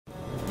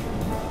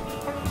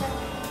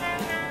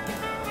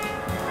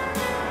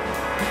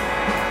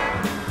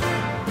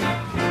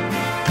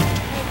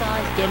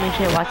Gaming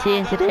Show YT,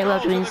 and today we're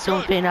doing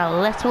something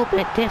a little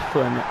bit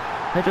different.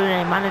 We're doing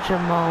a manager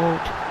mode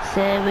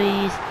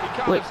series,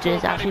 which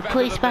is actually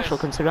pretty special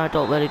considering I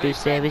don't really do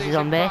series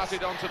on this.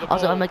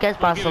 Also, I'm against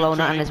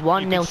Barcelona and there's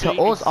 1-0 to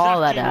us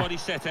already.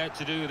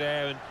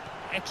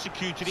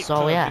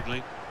 So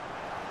yeah,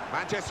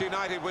 Manchester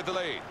United with the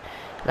lead.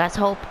 Let's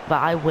hope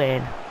that I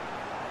win.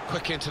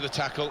 Quick into the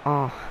tackle.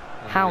 Oh,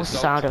 how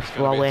sad a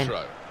throw-in.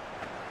 Good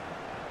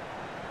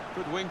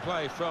wing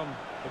play from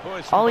the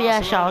boys Oh from yeah,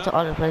 Barcelona. shout out to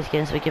other players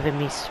games for giving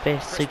me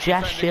this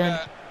suggestion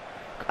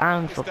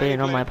and for being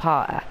on my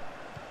party.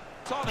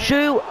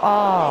 Shoot!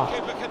 Oh!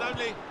 Goalkeeper can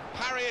only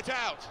parry it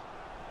out.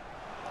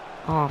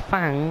 Oh,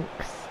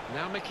 thanks.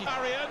 Now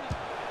Mkhitaryan.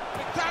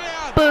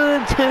 Mkhitaryan!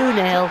 Boom! 2-0.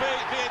 The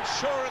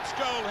insurance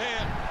goal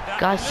here.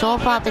 Guys, so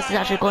far this is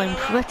actually going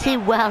pretty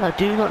well. I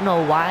do not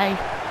know why.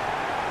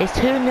 It's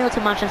 2-0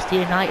 to Manchester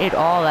United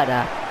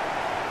already.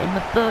 In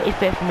the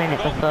 35th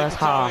minute, the first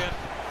half.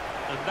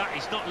 And that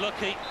is not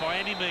lucky by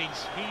any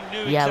means. He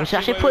knew Yeah, which is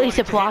actually exactly pretty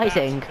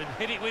surprising. And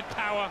hit it with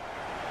power.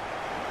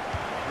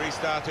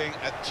 Restarting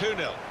at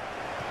 2-0.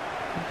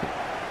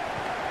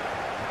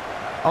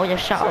 Oh yeah,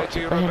 shout out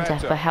to him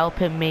for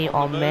helping me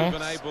on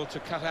this. Able to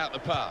cut out the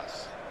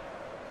pass.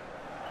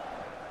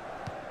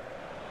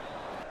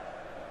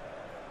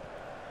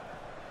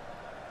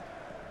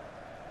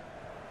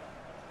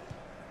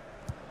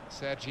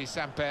 Sergi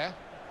Samper.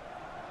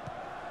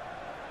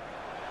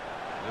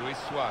 Luis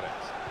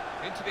Suarez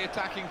into the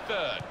attacking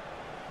third.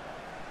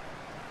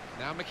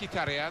 Now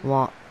Mkhitaryan.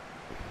 What?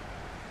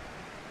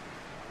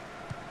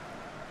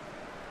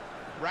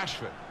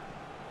 Rashford.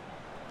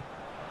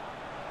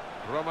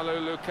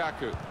 Romelu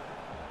Lukaku.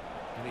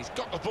 And he's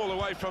got the ball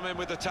away from him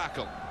with the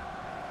tackle.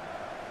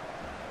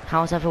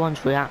 How's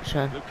everyone's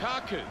reaction?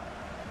 Lukaku.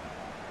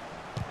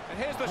 And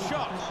here's the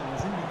shot.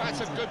 That's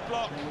a good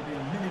block.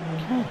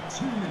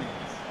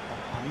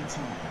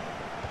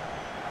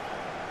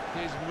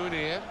 Here's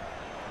Munir.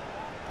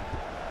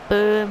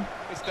 Boom.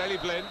 It's Daily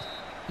Blind.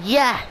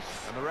 Yes!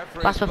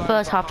 That's the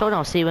first half done.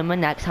 I'll see you in the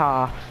next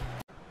half.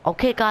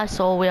 Okay guys,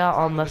 so we are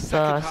on the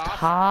first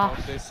half,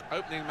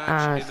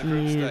 as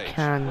you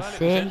can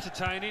see. It was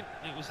entertaining.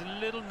 It was a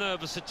little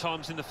nervous at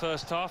times in the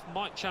first half.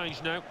 Might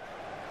change now.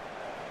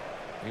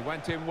 He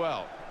went in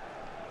well.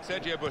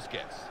 Sergio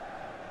Busquets.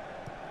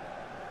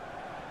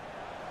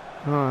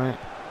 Alright.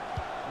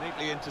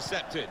 Neatly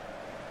intercepted.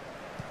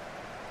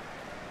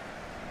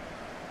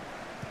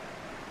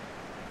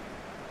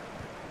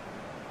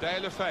 De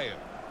La Feu.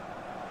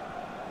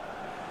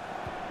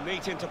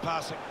 Neat into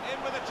passing. In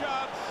with a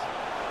chance.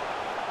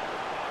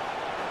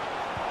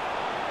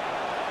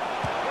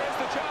 Here's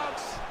the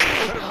chance.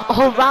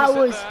 Oh, that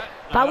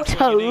was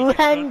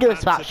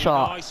horrendous, that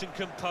shot. Nice and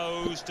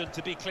composed and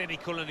to be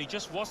clinical, and he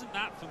just wasn't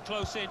that from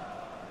close in.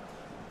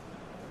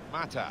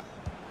 Mata.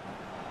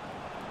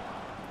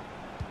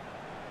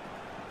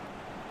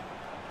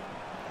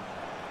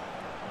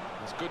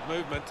 There's good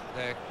movement.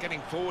 They're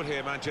getting forward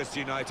here, Manchester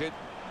United.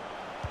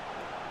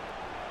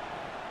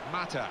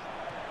 Mata.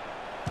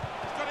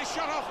 He's got his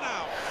shot off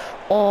now.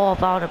 Oh,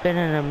 that would have been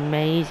an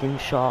amazing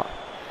shot.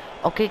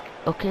 Okay,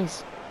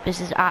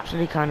 this is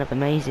actually kind of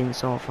amazing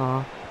so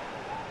far.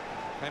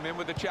 Came in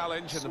with the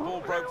challenge and the ball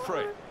broke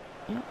free.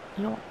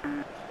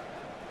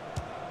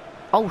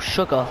 Oh,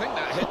 sugar. I think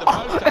that hit the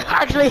post.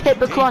 Actually hit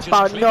the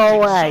crossbar, no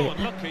way.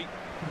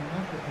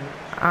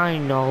 I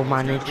know,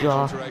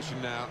 manager.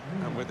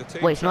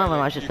 Wait, it's not even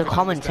like just the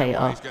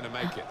commentator.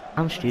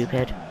 I'm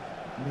stupid.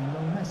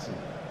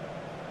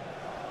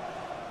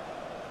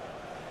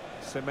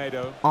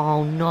 Semedo.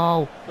 Oh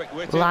no,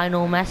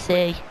 Lionel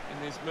Messi.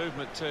 In his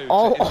movement too.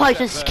 Oh, I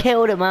just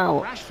killed him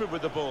out. Rashford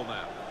with the ball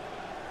now.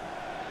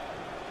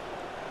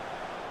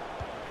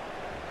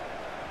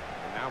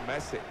 And now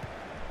Messi.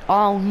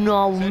 Oh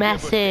no,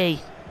 Messi.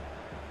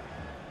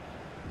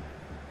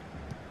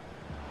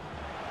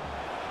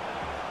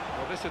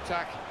 Well, this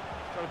attack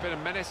got a bit of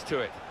menace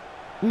to it.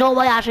 No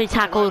way, actually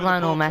tackled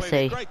Lionel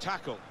Messi. Great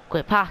tackle.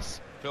 Quick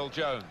pass. Phil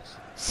Jones.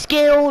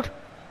 Skilled.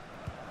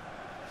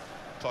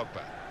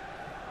 Pogba.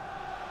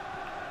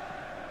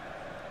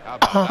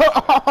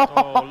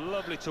 Oh,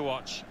 lovely to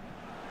watch.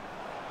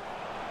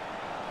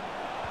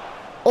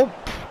 Oh,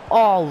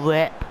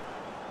 rip.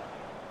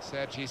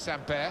 Sergi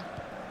Samper.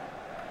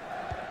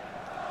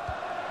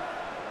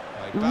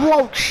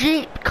 Whoa,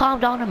 cheap. Calm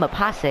down, I'm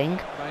passing.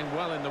 Playing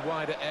well in the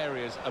wider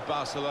areas of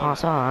Barcelona. Oh,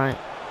 that's alright.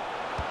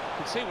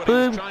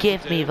 Boom,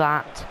 give me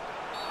that.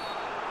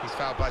 He's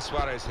fouled by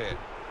Suarez here.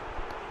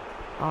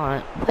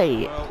 Alright,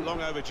 wait. Well,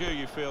 long overdue,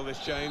 you feel, this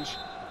change.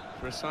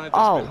 For a side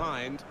that's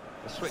behind.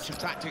 A switch of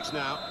tactics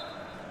now.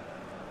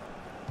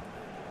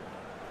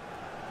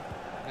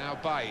 Now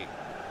Bailly.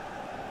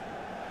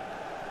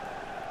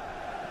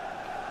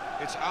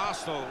 It's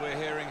Arsenal, we're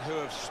hearing, who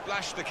have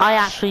splashed the cash. I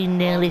actually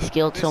nearly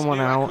skilled someone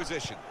out.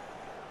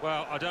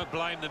 Well, I don't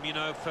blame them, you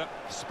know, for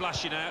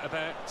splashing out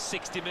about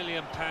 £60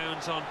 million on.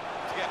 To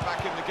get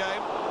back in the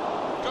game.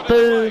 Got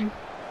Boom.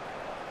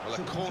 Well, a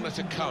corner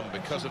to come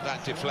because of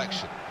that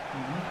deflection.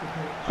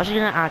 I was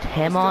going to add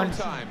him on.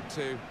 Still time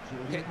to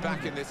hit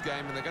back in this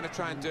game, and they're going to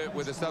try and do it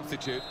with a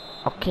substitute.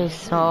 Okay,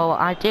 so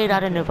I did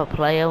add another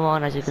player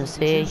on, as you can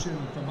see. Here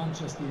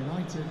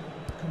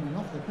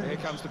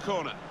comes the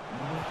corner.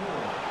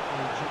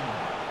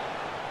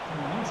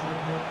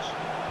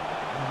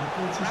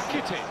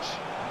 Rakitic.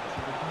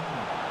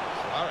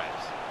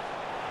 Suarez.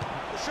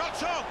 The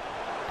shot's on.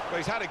 Well,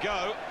 he's had a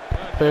go.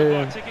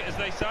 Boom. Ticket, as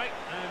they say,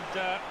 and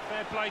fair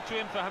play to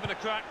him for having a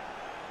crack.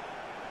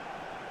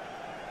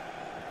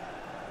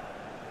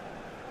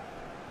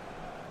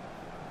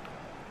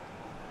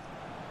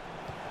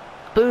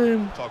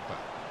 Boom. Pogba.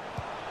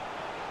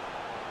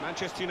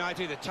 Manchester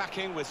United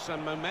attacking with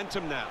some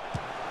momentum now.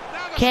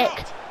 Now the Kick.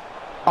 shot.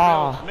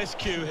 Oh.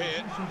 Miscue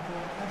here.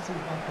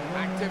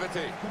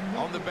 Activity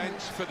on the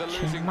bench for the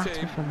losing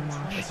team.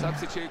 The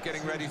substitute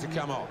getting ready to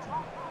come on.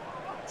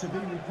 To be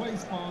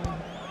replaced by number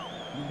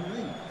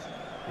 8,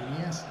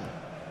 Iniesta.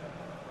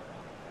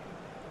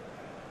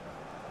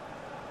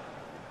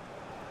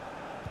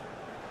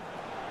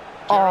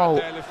 Oh.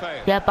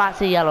 Yeah, back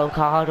to yellow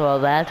card or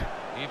red.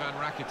 Ivan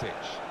Rakitic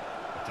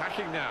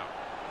attacking now.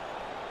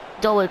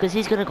 Don't worry, because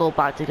he's going to go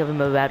back to give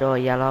him a red or a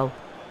yellow.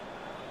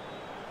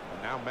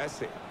 And now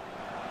Messi.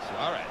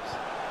 Suarez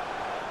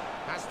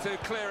has to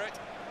clear it.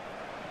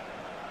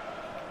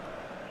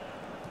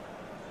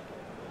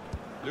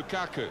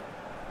 Lukaku.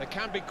 They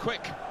can be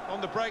quick on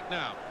the break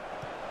now.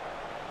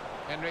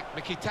 Henrik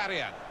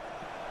Mkhitaryan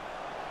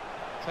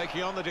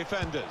taking on the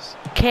defenders.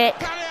 Kick.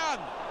 Mkhitaryan!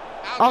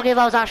 Okay,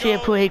 that was actually a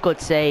pretty good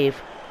save.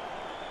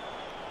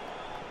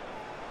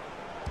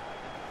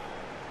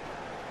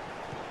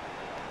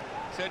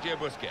 Sergio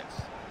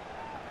Busquets.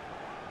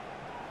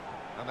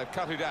 And they've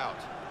cut it out.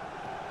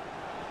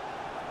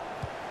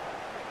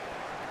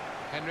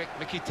 Henrik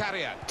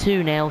Mkhitaryan.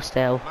 2-0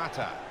 still.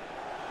 Mata.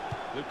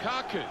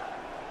 Lukaku.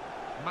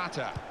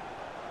 Mata.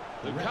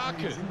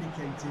 Lukaku.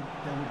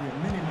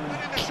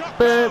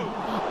 Boom.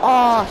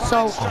 Oh,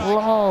 so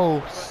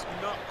close.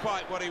 Not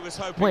quite what he was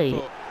hoping Wait.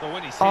 for. But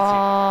when he's hit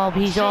Oh, it,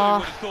 he's sure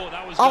off. he would have thought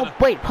that was Oh, gonna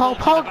wait, Paul fall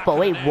to the back Pogba, of the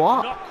wait, net.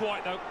 what? Not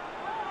quite, though.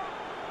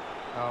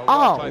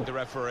 Well played the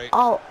referee.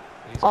 Oh,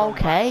 He's gone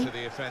back okay. to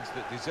the offence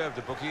that deserved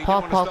a bookie. He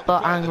Paul didn't want to stop the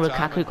Pogba play and at the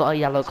time, Lukaku got a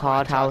yellow it's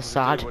card. quite How entitled to do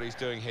sad. what he's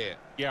doing here.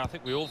 Yeah, I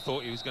think we all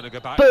thought he was going to go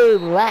back.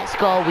 Boom, let's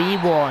go, we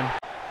won.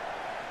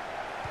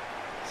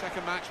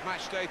 Second match,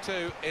 match day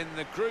 2 in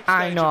the group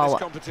I stage know. of this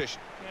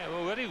competition. Yeah,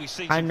 already we've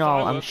seen I some know,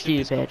 I'm fireworks in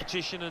this stupid.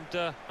 competition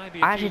and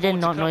maybe I actually did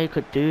not know you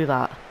could do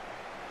that.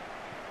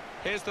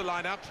 Here's the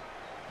lineup.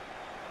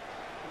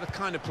 The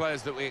kind of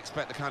players that we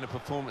expect, the kind of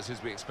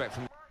performances we expect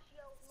from.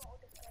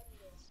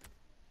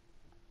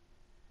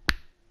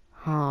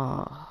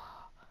 Oh.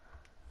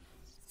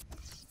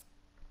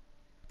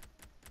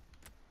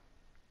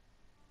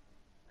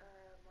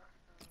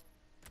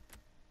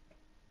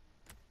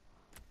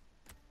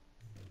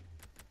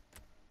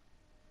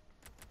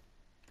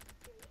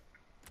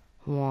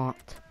 What?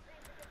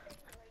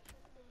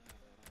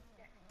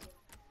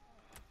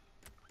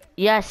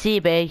 Yeah,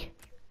 CB.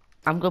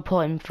 I'm gonna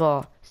put him for.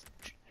 And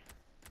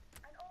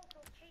also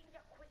change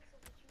that quick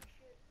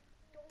substitution.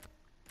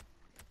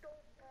 Don't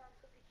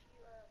substitute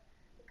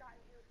the guy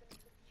who was going to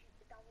substitute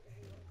the down with the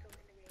heel until in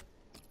the game.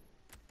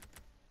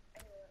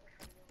 Anyway,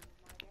 let's carry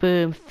on.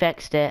 Boom,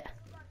 fixed it.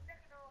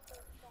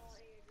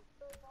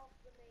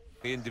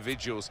 The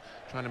individuals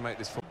trying to make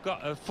this.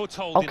 got a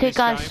foothold in Okay, this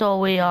guys, game. so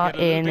we Can are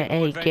get a little in bit more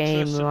a adventurous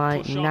game and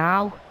right push on.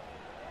 now.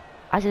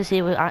 As you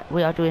see, we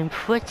are doing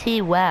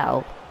pretty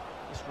well.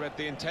 Just read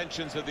the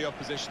intentions of the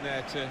opposition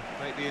there to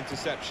make the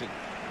interception.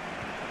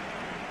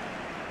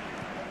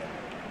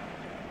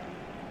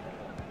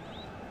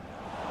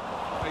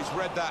 He's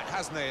read that,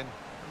 hasn't he, and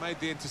made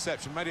the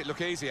interception, made it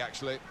look easy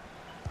actually.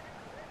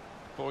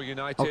 For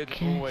United,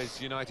 Okay. always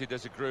United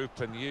as a group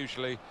and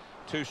usually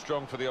too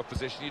strong for the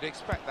opposition. You'd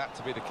expect that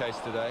to be the case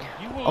today.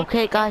 You would.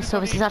 Okay, guys, so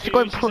this is actually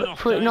going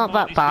pretty not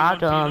that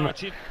bad.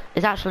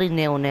 It's actually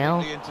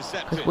 0-0 The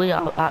intercepted. because we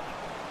are at.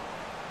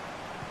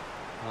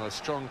 Well, a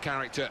strong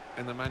character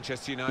in the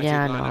Manchester United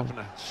Yeah, I lineup know. and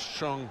a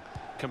strong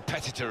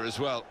competitor as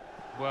well.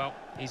 Well,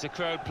 he's a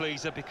crowd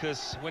pleaser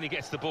because when he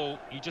gets the ball,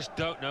 you just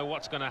don't know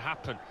what's going to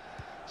happen.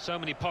 So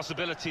many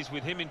possibilities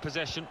with him in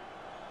possession.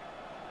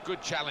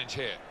 Good challenge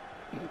here.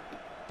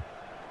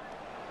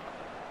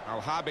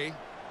 Al-Habi.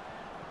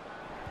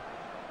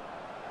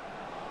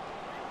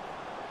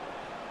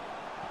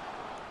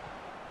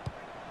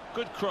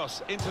 Good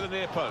cross into the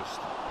near post.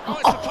 Oh,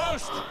 it's the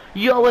post!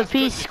 Yo, That's if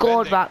he good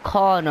scored defending. that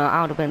corner,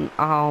 I would have been.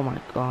 Oh my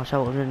gosh, I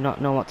would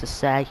not know what to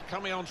say.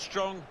 Coming on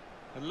strong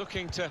and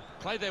looking to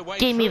play their way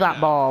Give me through that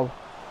now. ball.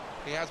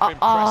 He has been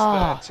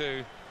pressed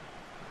there to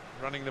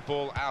running the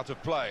ball out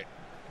of play.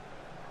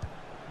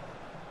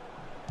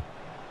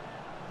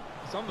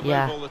 He's on the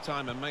Yeah. move all the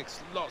time and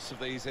makes lots of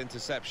these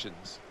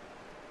interceptions.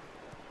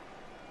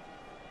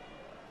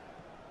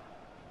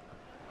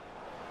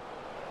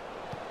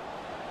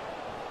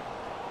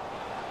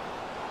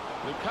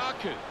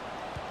 Lukaku.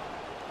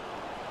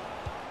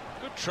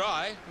 Good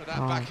try with that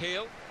Oh. back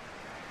heel.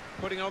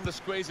 Putting on the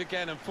squeeze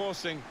again and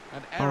forcing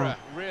an error.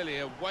 Really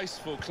a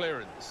wasteful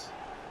clearance.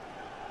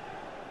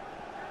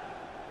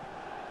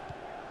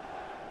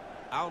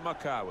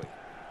 Al-Makawi.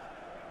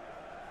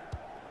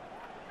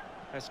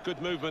 That's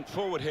good movement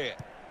forward here.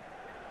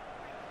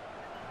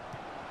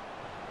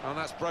 And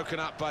that's broken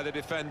up by the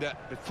defender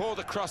before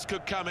the cross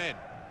could come in.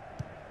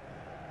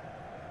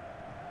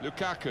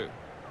 Lukaku.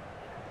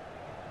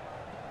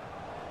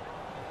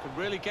 Can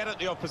really get at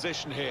the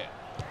opposition here.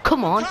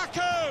 Come on.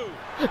 Lukaku!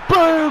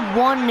 Boom,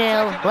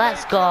 1-0.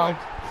 Let's go.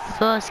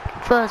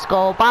 First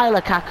goal by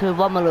Lukaku,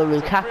 Romelu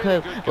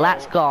Lukaku.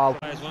 Let's go.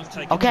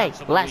 Okay,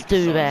 let's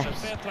do this.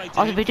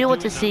 Also, if you do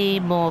want to see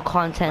more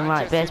content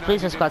like this,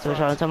 please subscribe to the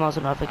channel and turn on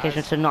the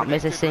notifications to not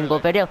miss a single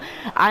video.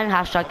 And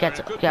hashtag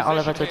get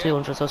Oliver to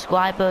 200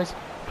 subscribers.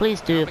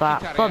 Please do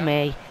that for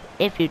me.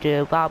 If you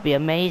do, that'll be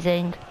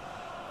amazing.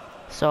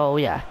 So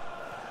yeah.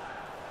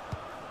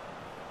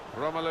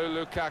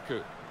 Romelu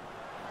Lukaku.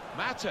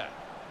 Mata.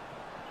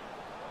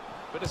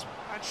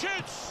 And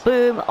shoots.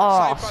 Boom.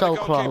 Oh, so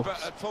close.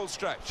 At full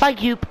stretch.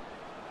 Thank you.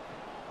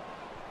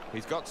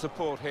 He's got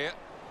support here.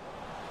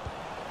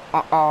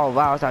 Oh,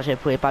 that was actually a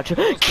pretty bad shot.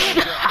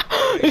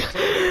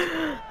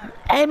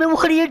 Eamon,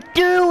 what are you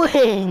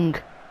doing?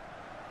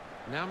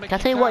 Can I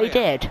tell you what he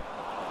did?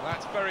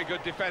 That's very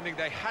good defending.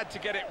 They had to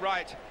get it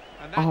right.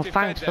 And that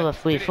thanks for the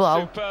free did it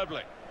throw.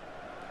 superbly.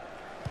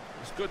 It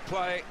was good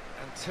play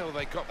until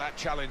they got that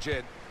challenge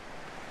in.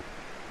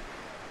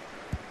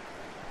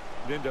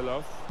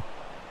 Lindelof.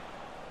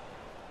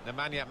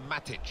 Nemanja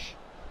Matic.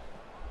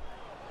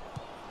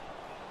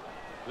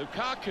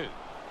 Lukaku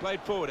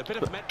played forward. A bit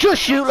of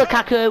just shoot,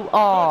 Lukaku.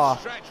 Oh.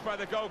 Stretched by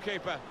the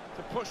goalkeeper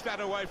to push that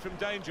away from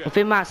danger. I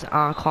think that's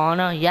our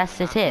corner. Yes,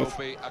 it is. Will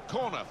be a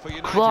corner for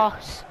United.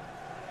 Cross.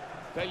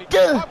 Oh,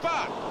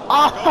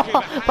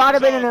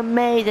 that'd have been an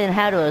amazing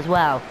header as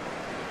well.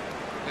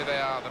 Here they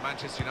are, the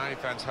Manchester United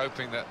fans,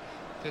 hoping that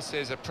this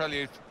is a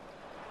prelude.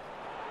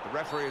 The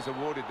referee has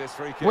awarded this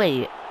free kick.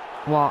 Wait,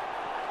 what?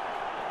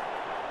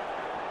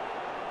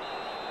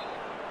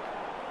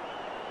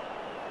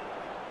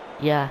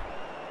 Yeah.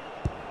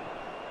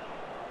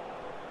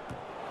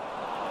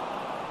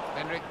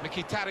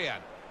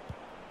 Mkhitaryan.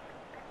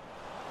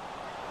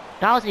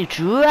 That was a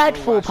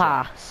dreadful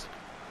pass.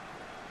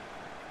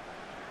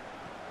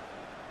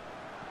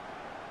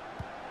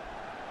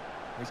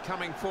 He's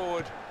coming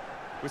forward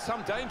with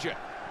some danger.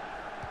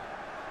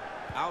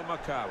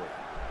 Al-Makawi.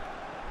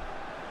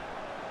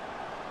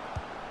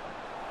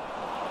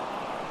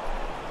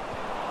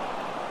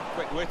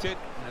 Quick-witted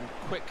and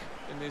quick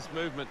in his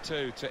movement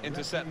too to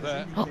intercept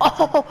there.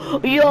 Oh,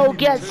 yo,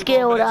 get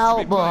skilled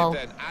out, bro.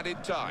 Then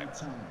added time.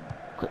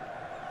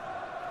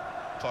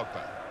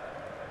 Pogba.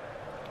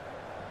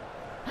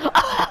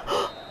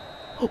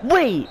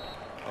 Wait.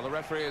 Well, the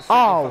referee is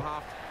oh. for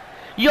half.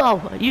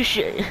 Yo, you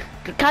should.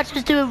 Can't you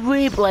just do a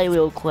replay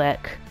real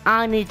quick?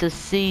 I need to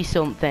see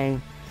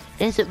something.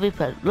 Instant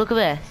replay. Look at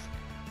this.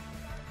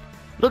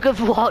 Look at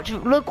what.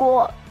 Look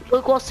what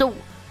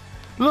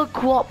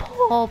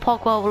Paul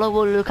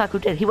Pogba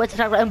Lukaku did. He went to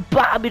tackle and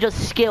bam, he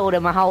just skilled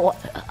him out.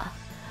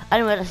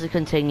 Anyway, let's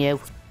continue.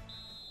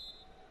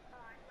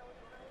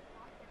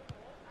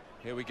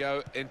 Here we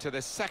go into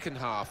the second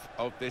half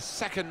of this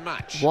second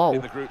match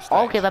in the group stage.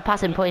 Okay, they're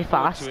passing pretty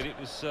fast. It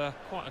was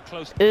quite a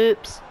close.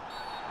 Oops.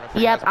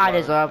 Yep, I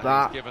deserve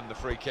that. Given the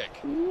free kick.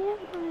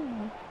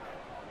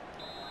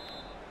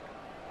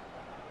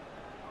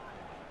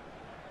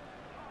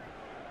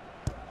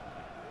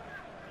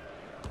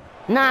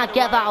 Nah,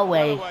 get that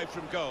away.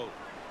 From goal.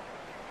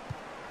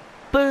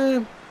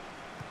 Boom.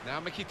 Now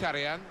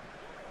Mkhitaryan.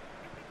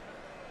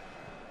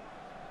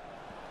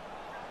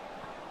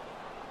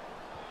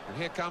 And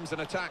here comes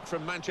an attack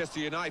from Manchester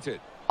United.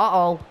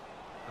 Uh-oh.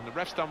 And the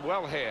ref's done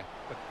well here.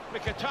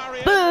 But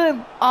Mkhitaryan.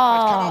 Boom. Oh. Come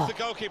off Oh. the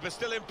goalkeeper,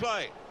 still in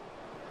play.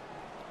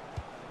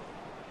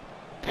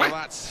 Well,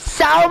 that's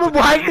Salmon,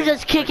 why did you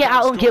just kick it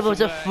out and give us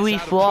a free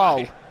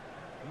throw?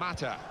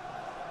 Mata.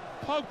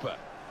 Pogba.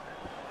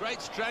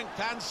 Great strength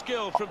and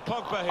skill from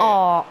Pogba here.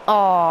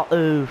 Oh,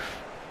 oof.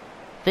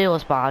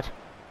 Feels bad.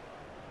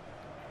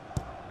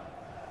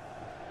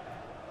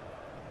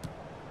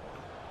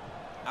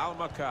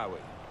 Al-Makawi.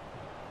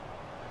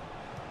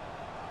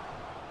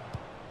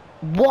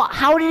 What?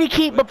 How did he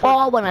keep the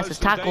ball when I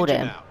just tackled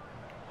him?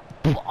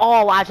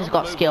 Oh, I just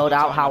got skilled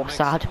out. How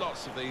sad.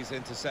 Lots of these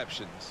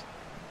interceptions.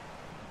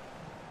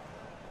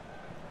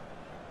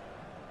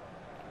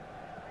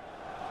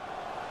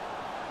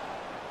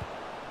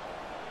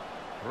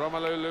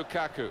 Romelu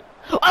Lukaku.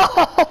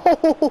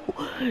 Oh,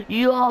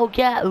 you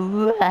get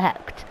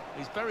wrecked.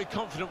 He's very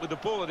confident with the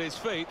ball at his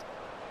feet.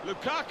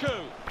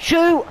 Lukaku.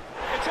 Shoot.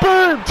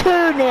 Boom.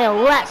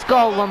 2-0. Let's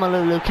go,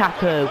 Romelu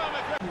Lukaku.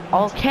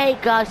 Okay,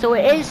 guys, so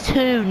it is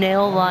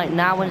 2-0 right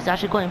now, and it's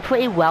actually going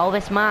pretty well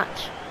this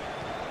match.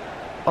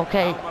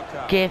 Okay,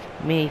 give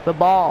me the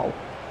ball.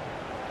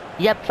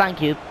 Yep,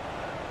 thank you.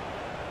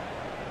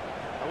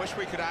 I wish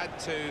we could add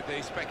to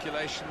the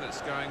speculation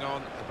that's going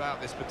on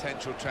about this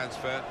potential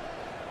transfer,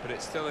 but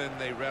it's still in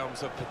the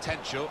realms of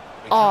potential.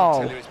 We can't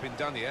tell you it's been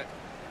done yet.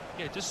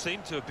 Yeah, it does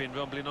seem to have been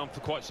rumbling on for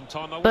quite some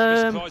time. I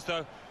wouldn't be surprised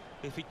though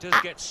if it does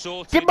get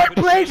sorted. Did my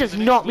player just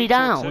knock me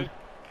down?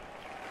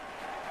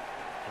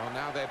 Well,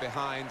 now they're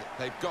behind.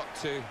 They've got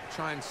to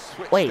try and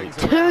switch Wait, things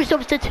two around.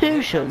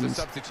 substitutions?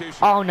 Substitution.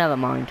 Oh, never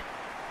mind.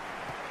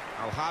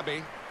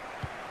 Al-Habi.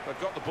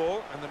 They've got the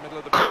ball in the middle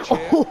of the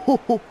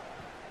pitch here.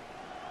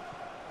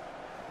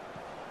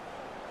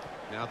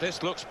 Now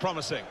this looks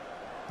promising.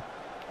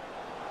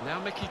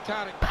 Now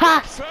Mkhitaryan.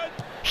 Pass!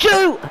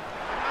 Shoot!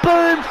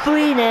 Boom!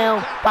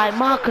 3-0 by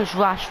Marcus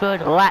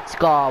Rashford. Let's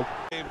go.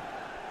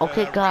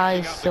 Okay,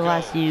 guys, so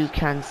as you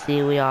can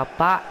see, we are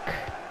back.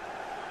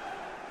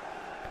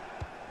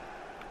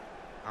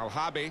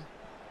 Al-Habi.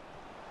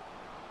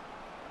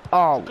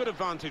 Oh. Good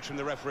advantage from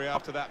the referee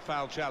after that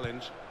foul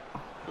challenge.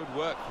 Good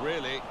work,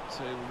 really,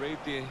 to read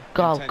the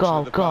Go, intention go,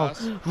 of the go.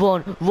 pass.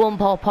 Run,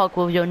 Paul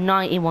Pogba with your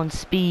 91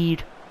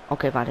 speed.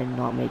 Okay, that did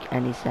not make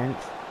any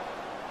sense.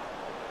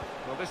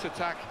 Well, this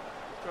attack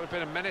has got a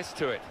bit of menace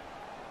to it.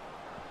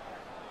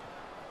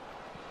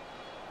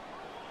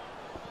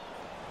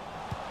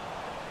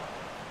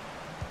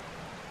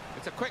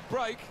 It's a quick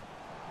break.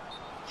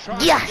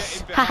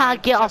 Yes! Haha,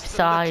 get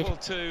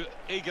offside. Too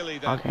eagerly,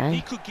 Okay.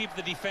 He could give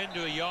the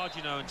defender a yard,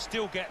 you know, and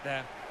still get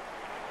there.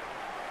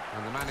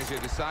 And the manager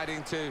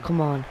deciding to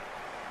Come on.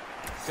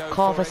 go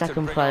Call for for it and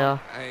second bring player.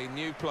 on a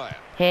new player.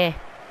 Here.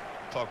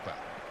 Pogba.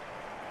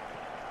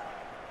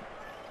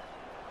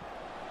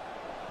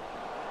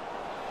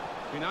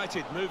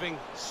 United moving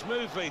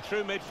smoothly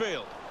through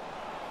midfield.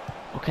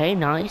 Okay,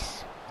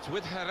 nice. It's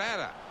with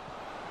Herrera.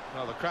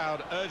 Well, the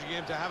crowd urging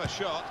him to have a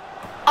shot.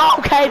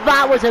 Okay,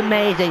 that was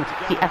amazing.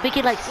 I think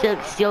he like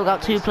still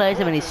got 2 players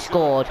and then he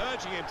scored.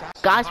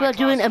 Guys, we're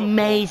doing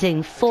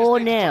amazing.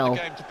 4-0.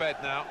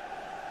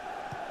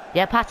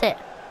 Yeah, pass it.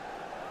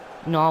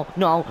 No,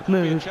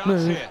 move.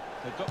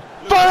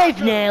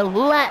 5-0.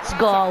 Let's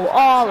go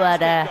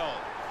already.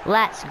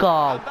 Let's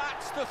go. And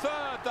that's the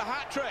third, the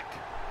hat-trick.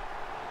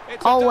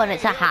 Oh, and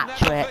it's a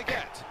hat-trick.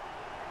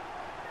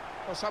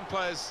 Well, some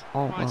players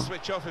Oh, might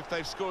switch off if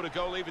they've scored a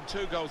goal, even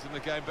 2 goals in the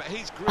game, but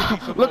he's greedy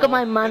for Look at more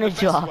my in the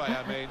manager. best way,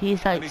 I mean,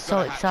 He's when like he's so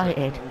got a hat-trick.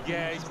 excited.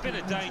 Yeah, he's been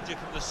a danger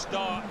from the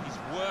start. His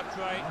work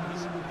rate,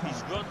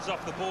 his runs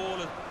off the ball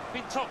have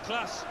been top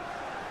class.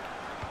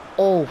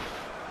 Oh.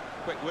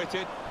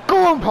 Quick-witted. Go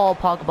on, Paul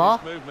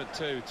Pogba. His movement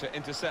too to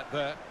intercept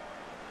there.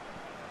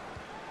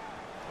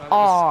 Well,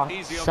 Oh, it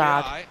was easy on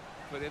sad. the eye,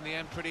 but in the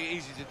end pretty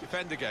easy to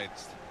defend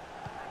against.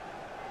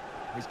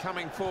 He's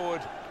coming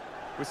forward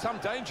with some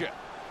danger.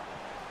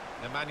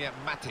 Nemanja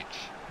Matic.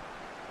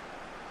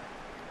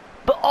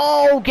 But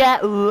oh, get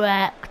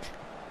wrecked.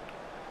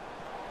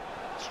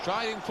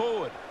 Striding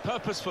forward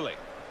purposefully.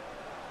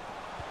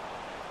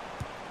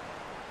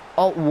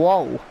 Oh,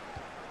 whoa.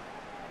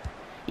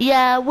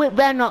 Yeah,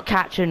 we're not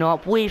catching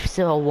up. We've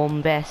still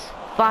won this.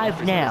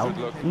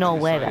 5-0. No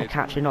way they're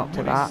catching up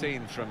to that.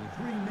 Seen from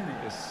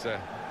this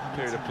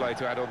period of play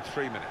to add on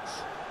 3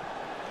 minutes.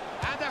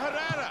 And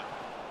Herrera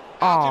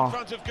out in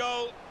front of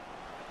goal.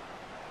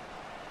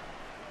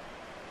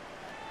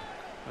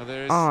 Well,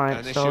 there is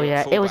Alright, so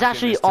yeah, it was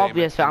actually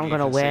obvious that I'm going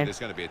to win. There's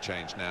going to be a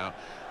change now,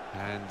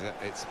 and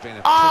it's been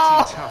a pretty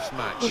Oh! tough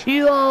match.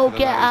 You for the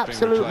get lad who's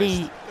been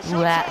absolutely replaced.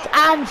 wrecked.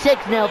 And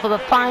 6-0 for the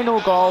final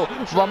goal,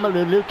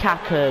 Romelu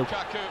Lukaku.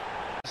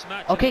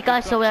 Okay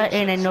guys, so we're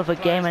in another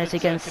game and it's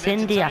against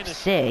Cindy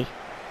FC.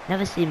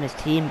 Never seen this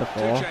team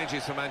before. 2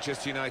 changes for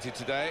Manchester United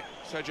today.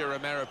 Sergio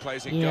Romero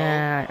plays in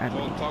Yeah, goal. I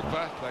mean- Paul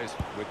Pogba plays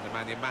with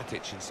Nemanja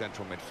Matic in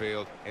central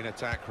midfield. In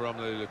attack,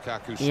 Romelu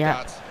Lukaku Yeah.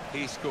 starts.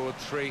 He scored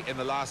 3 in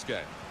the last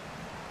game.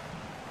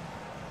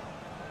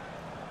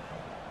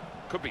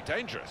 Could be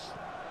dangerous.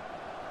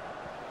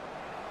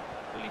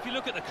 Well, if you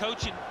look at the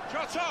coaching,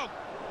 Shot on!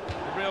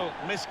 A real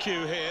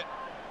miscue here.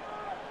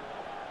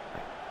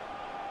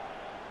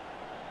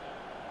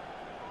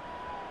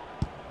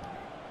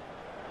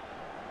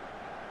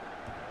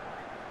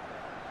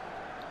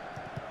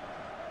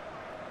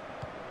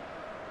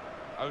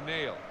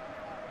 O'Neill.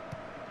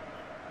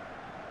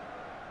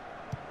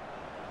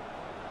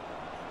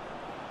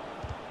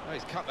 Oh,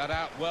 he's cut that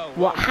out well.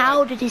 What?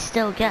 How did he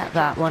still get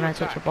that when I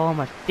touch the ball on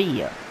my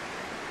feet?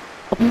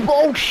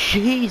 Oh,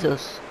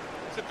 Jesus.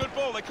 It's a good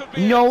ball. They could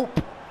be. Nope.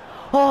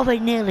 Oh, they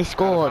nearly Out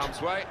scored. of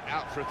harm's way,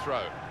 out for a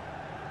throw.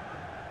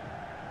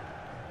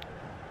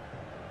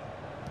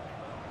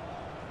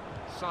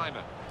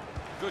 Simon.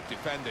 Good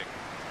defending.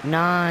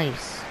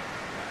 Nice.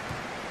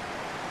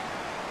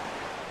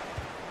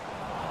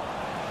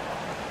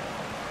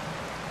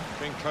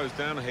 Being closed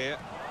down here.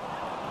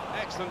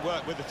 Excellent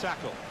work with the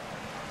tackle.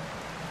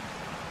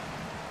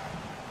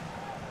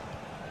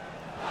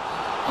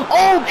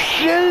 Oh,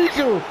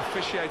 Jesus.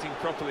 Officiating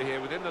properly here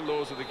within the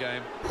laws of the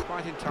game.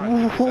 Quite in time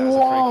to give that as a free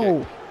Whoa.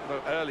 kick.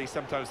 Although early,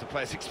 sometimes the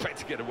players expect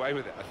to get away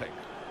with it, I think.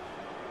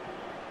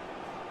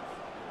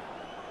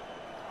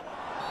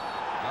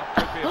 Well,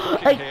 could be a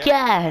booking here.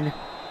 Again.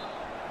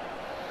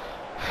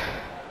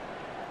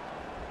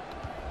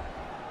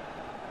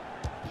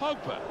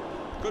 Pogba.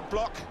 Good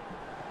block.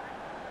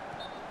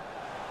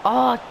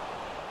 Oh.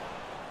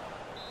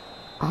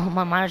 Oh,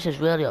 my manager's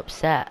really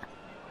upset.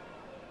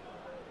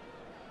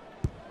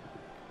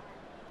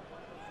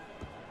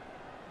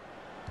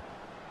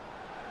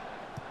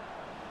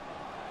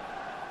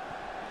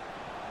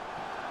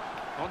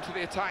 onto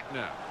the attack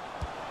now.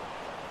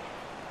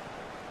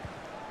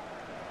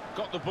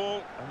 Got the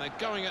ball, and they're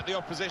going at the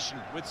opposition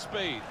with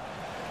speed.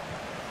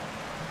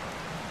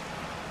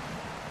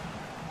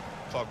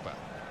 Pogba.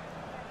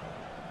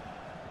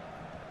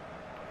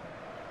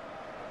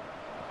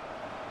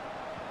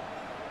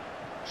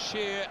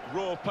 Sheer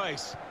raw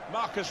pace.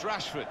 Marcus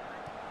Rashford.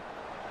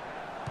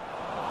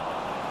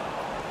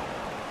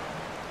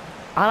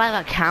 I like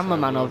that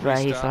cameraman So over there.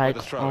 He's like,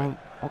 throw-in.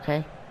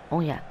 okay. Oh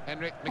yeah.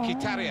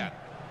 Mkhitaryan.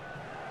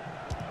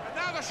 And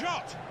now the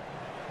shot.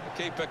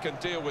 The keeper can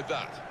deal with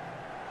that.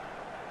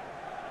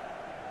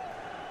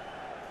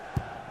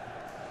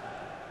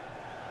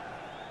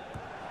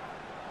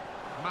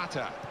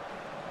 Mata.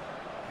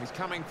 He's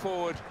coming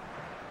forward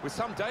with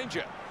some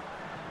danger.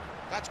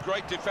 That's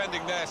great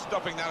defending there,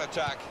 stopping that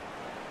attack.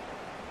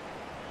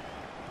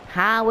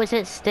 How is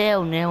it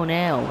still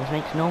 0-0? This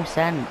makes no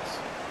sense.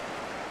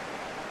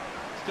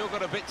 Still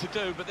got a bit to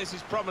do, but this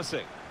is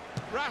promising.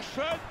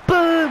 Rashford.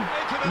 Boom!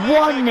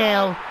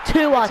 1-0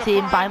 to our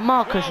team by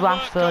Marcus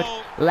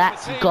Rashford.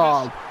 Let's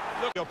go.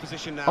 Look, your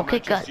position now, Okay,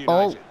 guys. Manchester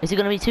Oh, United. is it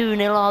going to be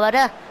 2-0 already?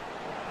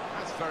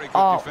 That's very good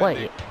Oh,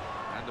 defending. wait.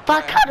 And the That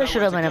player kind had of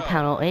should have nowhere been to a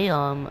go.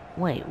 penalty.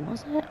 Wait,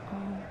 was it?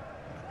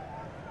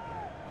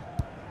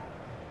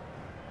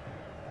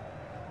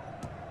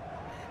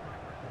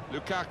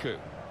 Lukaku.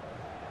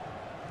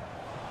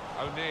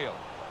 O'Neil.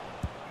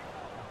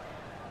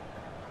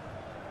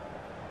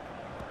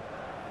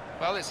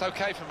 Well, it's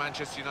okay for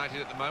Manchester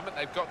United at the moment.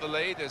 They've got the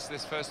lead as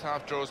this first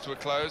half draws to a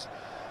close,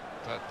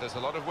 but there's a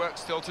lot of work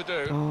still to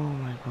do. Oh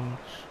my gosh.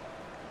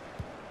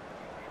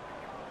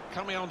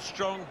 Coming on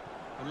strong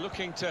and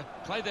looking to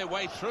play their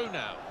way through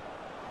now.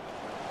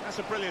 That's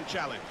a brilliant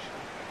challenge.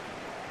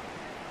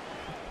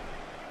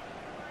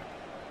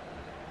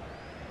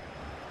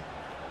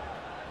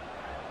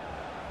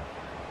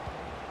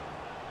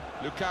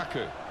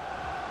 Lukaku.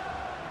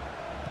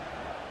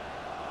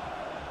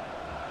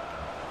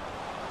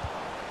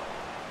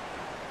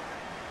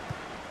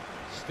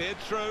 Steered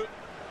through.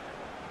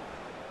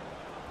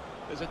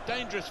 There's a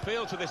dangerous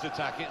feel to this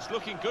attack. It's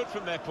looking good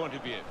from their point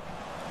of view.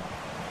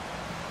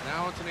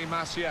 Now Anthony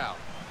Martial.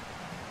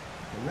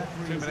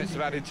 2 minutes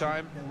of added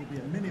time.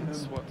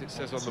 That's what it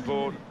says on the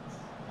board.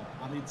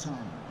 Added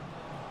time.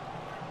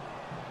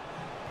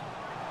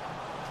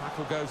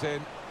 Tackle goes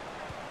in.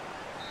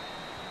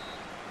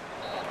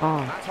 Oh.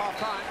 That's half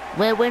time.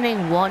 We're winning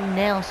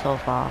 1-0 so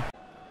far.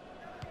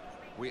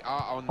 We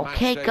are on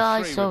Okay, match day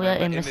guys, 3, so we're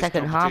remember, in the this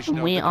second half, competition and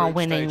of we the are group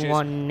winning stages.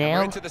 1-0. And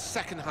we're into the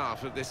second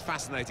half of this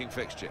fascinating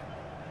fixture.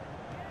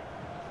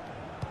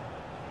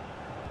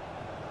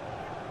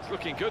 It's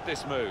looking good,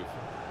 this move.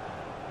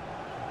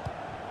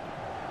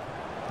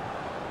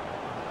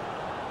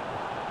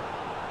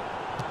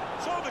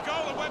 Saw the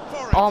goal and went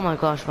for it. Oh my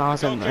gosh, that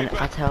was a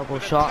Goalkeeper terrible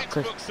with a shot.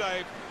 'Cause textbook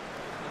save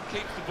and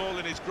keeps the ball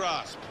in his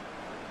grasp.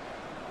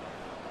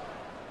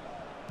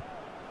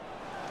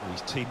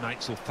 His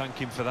teammates will thank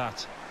him for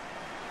that.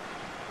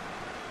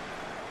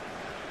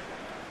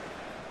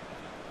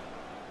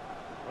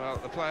 Well,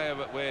 the player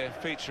that we're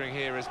featuring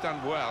here has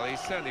done well.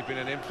 He's certainly been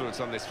an influence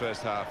on this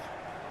first half.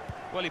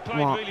 Well, he played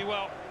What? really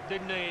well,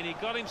 didn't he? And he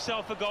got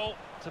himself a goal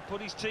to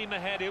put his team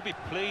ahead. He'll be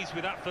pleased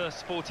with that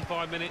first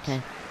 45 minutes.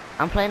 okay.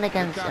 I'm playing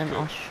against an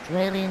Lukaku.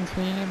 Australian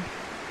team.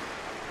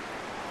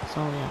 So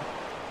yeah.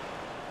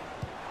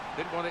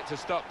 Didn't want it to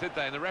stop, did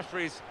they? And the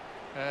referees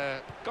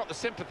got the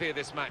sympathy of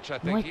this match, I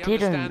think. No, I He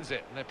didn't. understands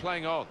it, and they're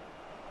playing on.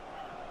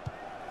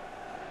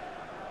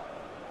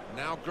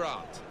 Now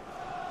Grant.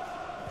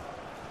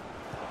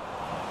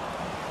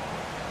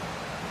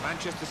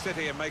 Manchester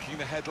City are making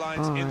the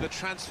headlines in the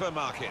transfer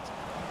market.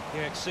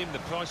 Yeah, it seemed the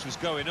price was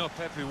going up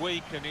every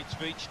week, and it's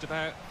reached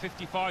about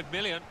 55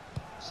 million.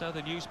 So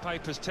the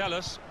newspapers tell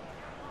us.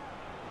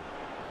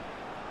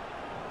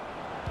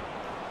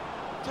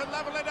 To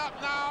level it up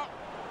now.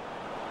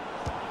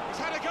 He's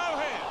had a go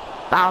here.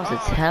 That was a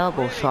Oh,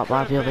 terrible really shot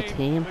by could the other be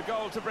team. The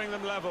goal to bring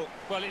them level.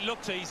 Well, it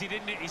looked easy,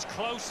 didn't it? He's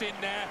close in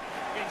there,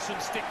 getting some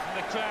stick from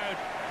the crowd.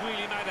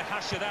 Really made a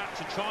hash of that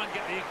to try and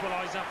get the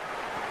equaliser.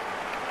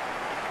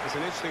 It's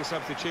an interesting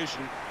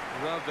substitution.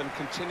 Rather than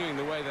continuing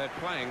the way they're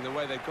playing, the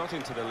way they've got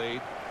into the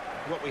lead,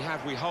 what we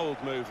have, we hold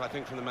move, I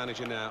think, from the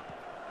manager now.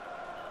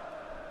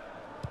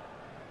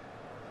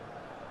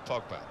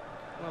 Pogba.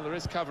 Well, there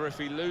is cover if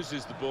he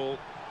loses the ball,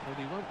 but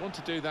he won't want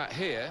to do that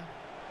here.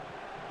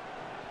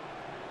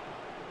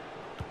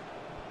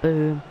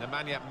 Boom.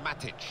 Nemanja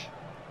Matic.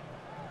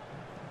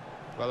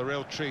 Well, a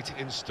real treat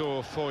in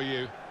store for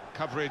you.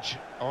 Coverage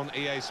on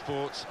EA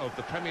Sports of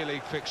the Premier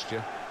League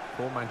fixture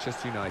for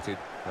Manchester United.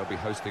 They'll be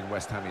hosting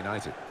West Ham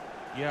United.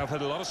 Yeah, I've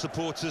had a lot of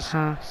supporters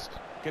Passed.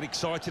 get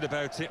excited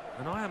about it,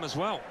 and I am as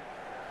well.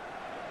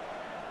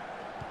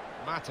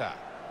 Mata.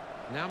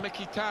 Now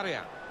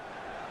Mkhitaryan.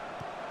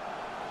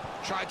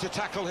 Tried to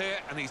tackle here,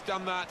 and he's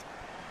done that.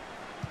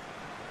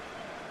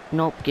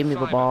 Nope, give me the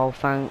Simon. ball,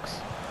 thanks.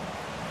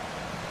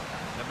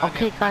 Nemanja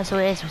Okay, guys, so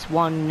it is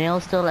 1-0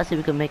 still. Let's see if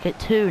we can make it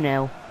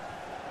 2-0.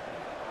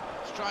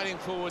 Striding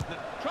forward,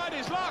 tried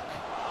his luck.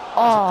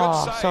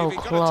 Oh, That's a good save. so He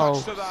got a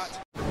touch close. to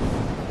that.